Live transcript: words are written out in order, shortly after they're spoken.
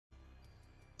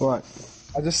What?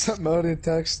 I just sent Melody a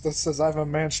text that says I have a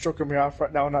man stroking me off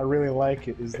right now and I really like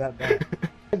it. Is that bad?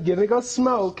 I'm gonna go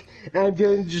smoke, and I'm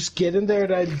gonna just get in there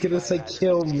and I'm gonna say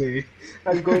kill me.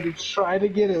 I'm going to try to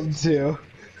get him to.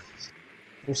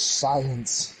 There's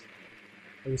silence.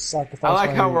 There's sacrifice. I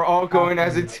like how we're all going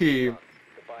as a team.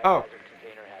 Oh.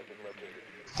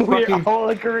 We all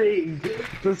agree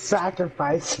to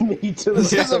sacrifice me to the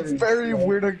This is a very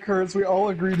weird occurrence. We all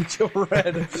agree to kill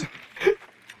Red.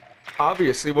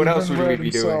 Obviously, what else would we be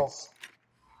doing?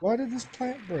 Why did this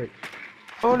plant break?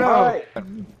 Oh no! Alright.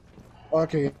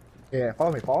 Okay, yeah,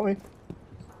 follow me, follow me.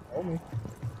 Follow me.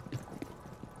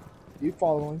 Keep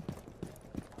following.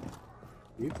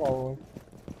 Keep following.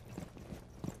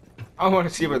 I want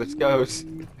to see where this goes.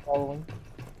 Keep following.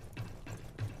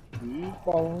 Keep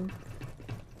following.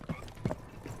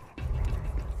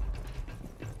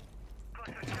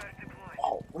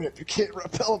 Oh, Rip, you can't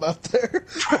repel him out there.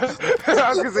 I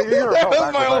was gonna say, you're gonna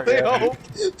That's my only hope.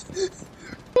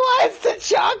 Why is the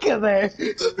Chaka there?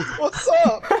 What's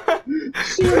up?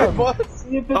 What?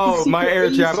 Oh, my air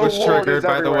jab was triggered,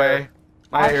 by the way.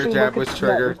 My air jab was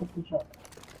triggered.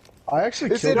 I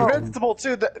actually It's killed him. invincible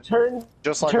too. Turn,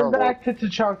 Just like turn back to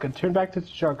Tachanka. Turn back to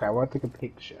Tachanka. I want to take a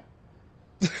picture.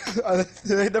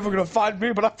 They ain't never gonna find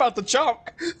me, but I found the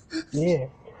chunk. Yeah.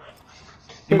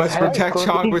 You must His head's protect Chonk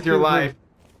clipping with your through life.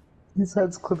 His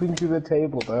head's clipping through the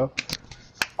table, though.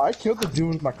 I killed the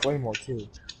dude with my claymore too.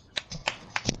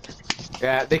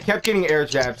 Yeah, they kept getting air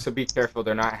jabs, so be careful.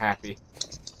 They're not happy.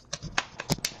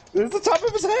 It's the top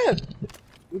of his head.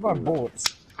 Leave my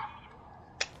bullets.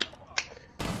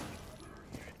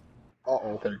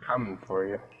 Uh-oh. They're coming for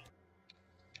you.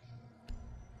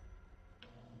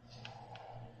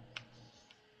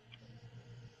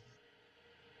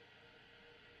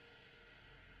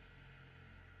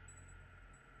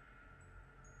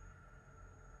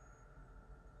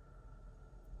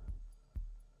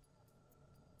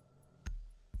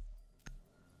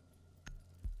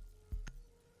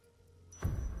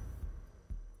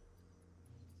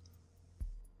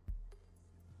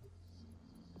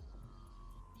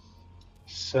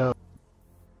 So,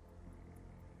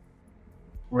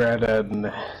 we're at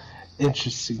an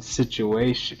interesting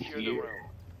situation here.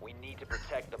 We need to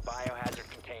protect the biohazard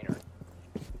container.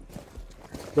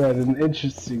 We're at an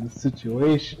interesting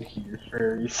situation here,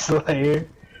 Furry Slayer.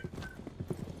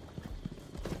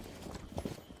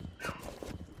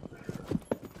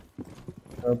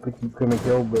 I don't think he's gonna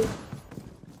kill me.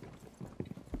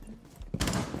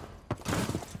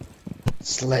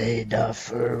 Slay the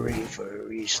furry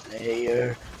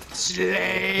slayer.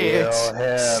 Slay it! Kill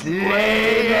him.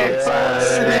 Slay it!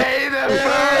 Slay the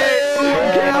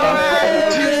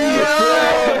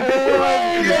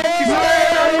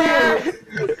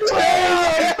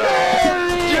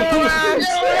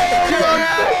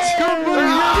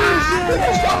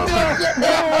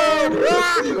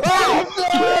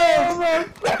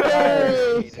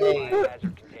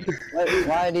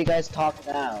Why do you guys talk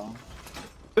now?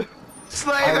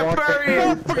 Slay the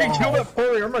furry! Fucking kill that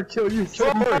furry! I'm gonna kill you.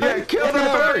 Kill the furry! Yeah, kill the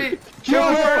furry! Kill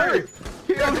the furry!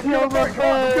 Kill the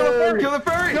furry! Kill the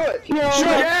furry! Kill it!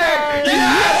 Yeah!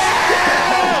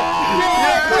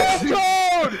 Yes!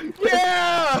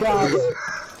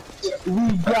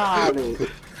 We got it.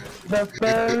 The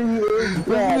furry is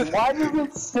dead. Why does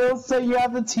it still say you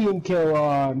have the team kill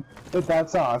on? If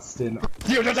that's Austin.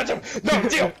 Deal, no,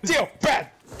 bad!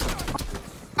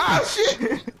 Ah,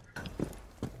 shit!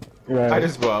 Right. Might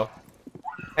as well.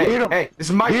 Hey, hey, this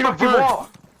is my fucking bird. wall!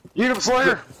 Eat him,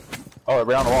 Slayer! Oh,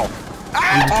 they're on the wall.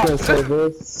 I'm just gonna say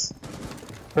this.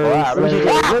 Wow,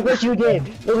 Look what you did!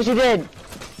 Look what you did!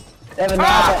 Evan,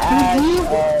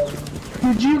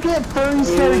 Did you get furry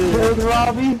slayer killed,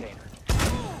 Robbie?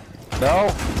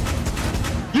 No.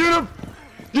 Get him!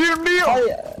 Get him, Neil! Oh,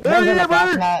 yeah. He's in the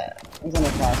bird! plasma. He's in the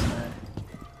plasma.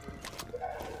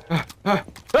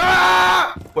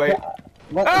 Ah! Wait.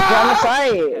 What? Get on the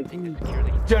side!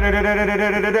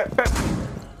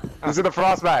 He's in the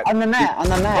frostbite. On the mat, on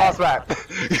the mat. Frostbite.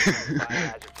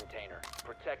 Biohazard container.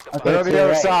 Protect the Okay, They're on the so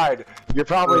other right. side. You're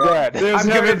probably dead. I'm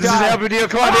gonna This is die. helping Neil.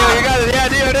 Come on, Neil. You got it. Yeah,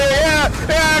 Neil. Yeah.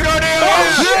 Yeah, go Neil.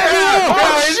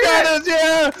 He's got it.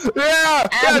 Yeah.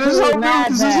 Yeah, this is hope, dude.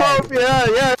 This is hope.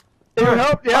 Yeah. You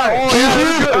help. Yeah. Oh,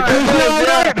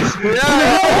 yeah.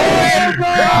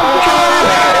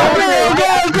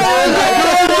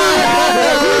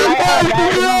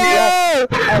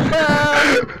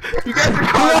 You guys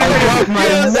are My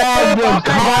magnum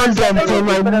condom for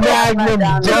my magnum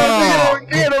dog.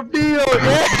 Get him, Neil.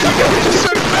 Yeah.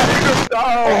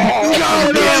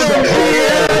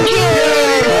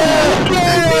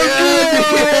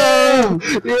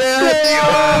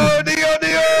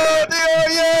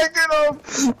 Yeah.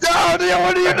 Dio,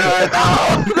 what are you doing? No!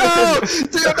 No!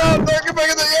 Dio, no! Don't get back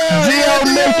in the air! Dio,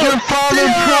 make your father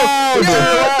proud! Yeah,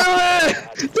 do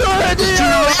it! Do it,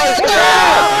 Dio!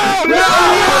 No!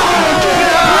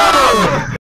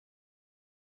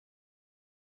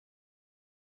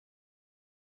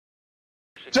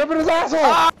 Jump in his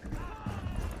asshole!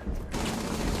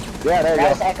 Yeah, there you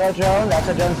That's go. Echo Drone.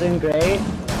 Echo Drone's doing great.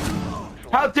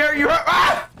 How dare you hurt?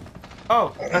 Ah!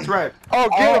 Oh, that's right. Oh,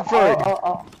 get him, Furry!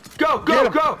 Go, go,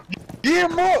 go!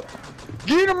 Get him up!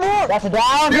 Get him up! That's a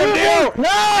down. Dio! No!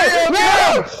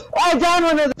 No! I down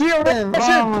one of the Dio, rush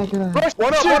Oh my him! god. Rush!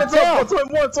 One up, one up,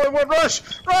 it's only one, rush!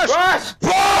 Rush! Rush!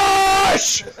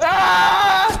 Push!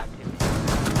 Ah!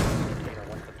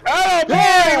 Oh, boy!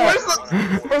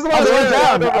 Where's the last one one?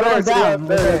 down. I Other don't one see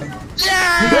down. it.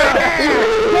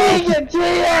 Dang it, Dio! I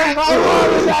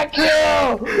wanted that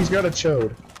kill! He's got a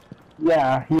chode.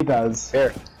 Yeah, he does.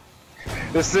 Here.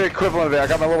 This is the equivalent of it. I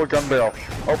got my little gun barrel.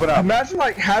 Open up. Imagine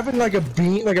like having like a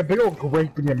bean, like a big old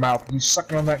grape in your mouth, and you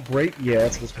sucking on that grape. Yeah,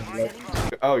 that's what it's gonna be like.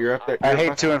 Oh, you're up there. I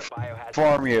hate to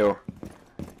inform you,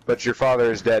 but your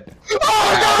father is dead.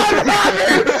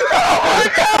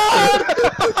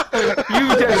 You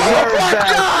deserve that.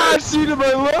 God, scene of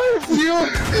my life, dude!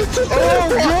 Oh,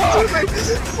 God!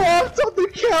 Flopped on the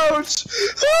couch!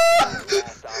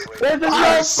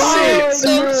 I see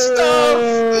some stuff!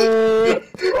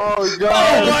 Oh, God!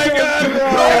 Oh, my God!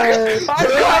 I'm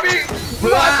coming!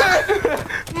 Mother!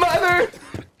 Mother!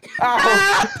 Ow!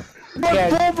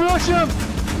 Full brush him!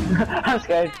 I'm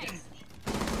scared.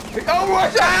 Oh,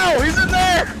 watch out! He's in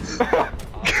there!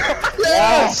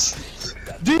 Yes!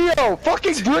 Dio,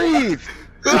 fucking breathe!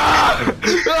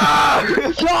 Shotgun's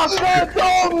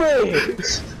only!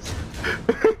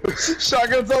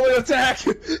 Shotgun's only attack.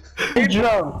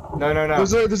 Drone. No, no, no.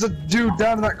 There's a dude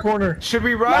down in that corner. Should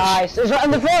we rush? Nice. It's right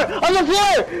on the floor! On the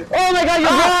floor! Oh my god, you're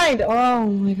blind! Oh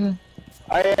my god.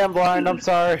 I am blind, I'm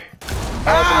sorry.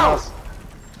 Ow!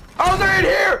 Oh, they're in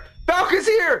here! Falcon's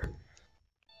here!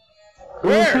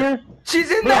 Where?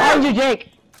 She's in Behind there! you, Jake!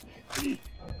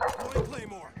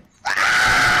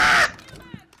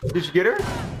 Did you get her?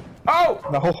 Oh!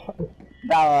 No.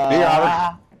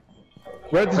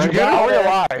 Red, did you How get are we it?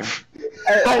 alive?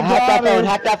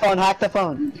 Hack that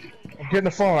phone. I'm getting the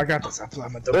phone. I got this. I'm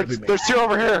a WB. There's two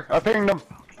over here. I pinged them.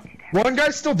 One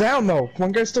guy's still down though.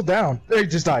 One guy's still down. He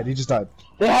just died. He just died.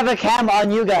 They have a cam on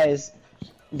you guys.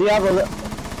 Diablo,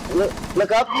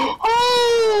 look up.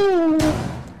 Oh!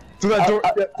 Through that door.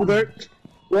 Yeah, through there.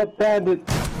 What bandit?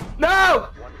 No!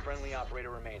 One friendly operator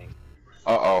remaining.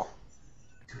 Uh-oh.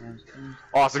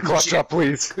 Austin, clutch up,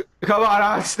 please. Come on,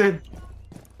 Austin.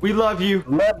 We love you.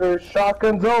 Leather,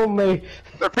 shotguns only.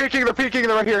 They're peeking, they're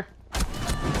right here.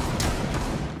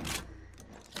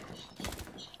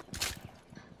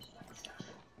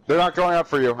 They're not going up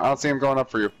for you. I don't see them going up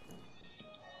for you.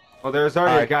 Well, there's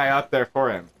already Alright. a guy up there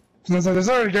for him. There's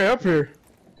already a guy up here.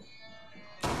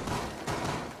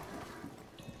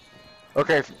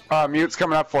 Okay, mute's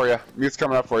coming up for you. Mute's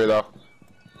coming up for you, though.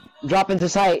 Drop into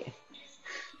sight.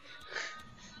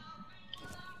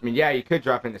 I mean, yeah, you could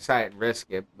drop into sight and risk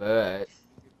it, but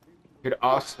you could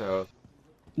also...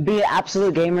 Be an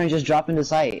absolute gamer and just drop into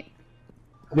sight.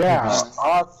 Yeah.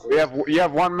 You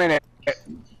have 1 minute.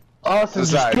 Austin,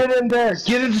 just Decide. get in there.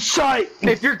 Get into sight.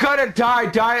 If you're gonna die,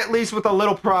 die at least with a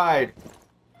little pride.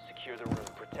 Secure the room.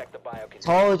 Protect the bio container.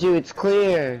 Told you, it's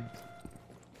clear.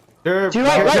 They're To your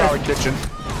right, Shower right. kitchen.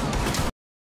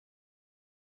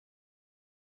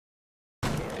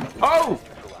 Oh!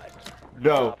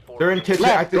 No, they're in kitchen.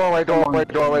 I think. Doorway. Oh,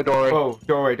 doorway,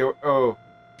 door. Oh.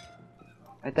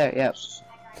 Right there, yep.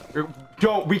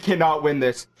 Don't. We cannot win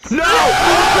this. No! No!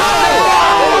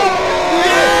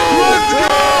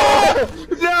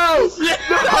 No!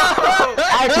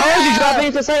 I told you dropping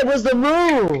into sight was the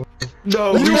move!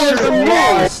 No! We should have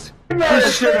lost. We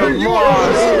should have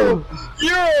lost.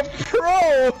 You're a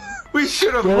pro. We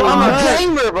should have I'm lost. a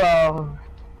gamer, bro!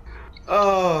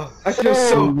 Oh, I feel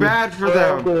so bad for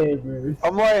them.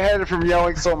 I'm lightheaded from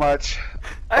yelling so much.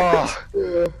 Oh,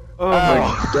 Oh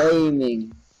my.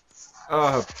 Gaming.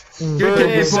 Good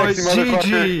game, sexy boys. motherfucker.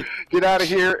 GG. Get out of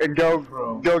here and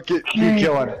go keep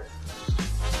killing it.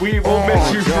 We will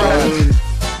miss you, friends.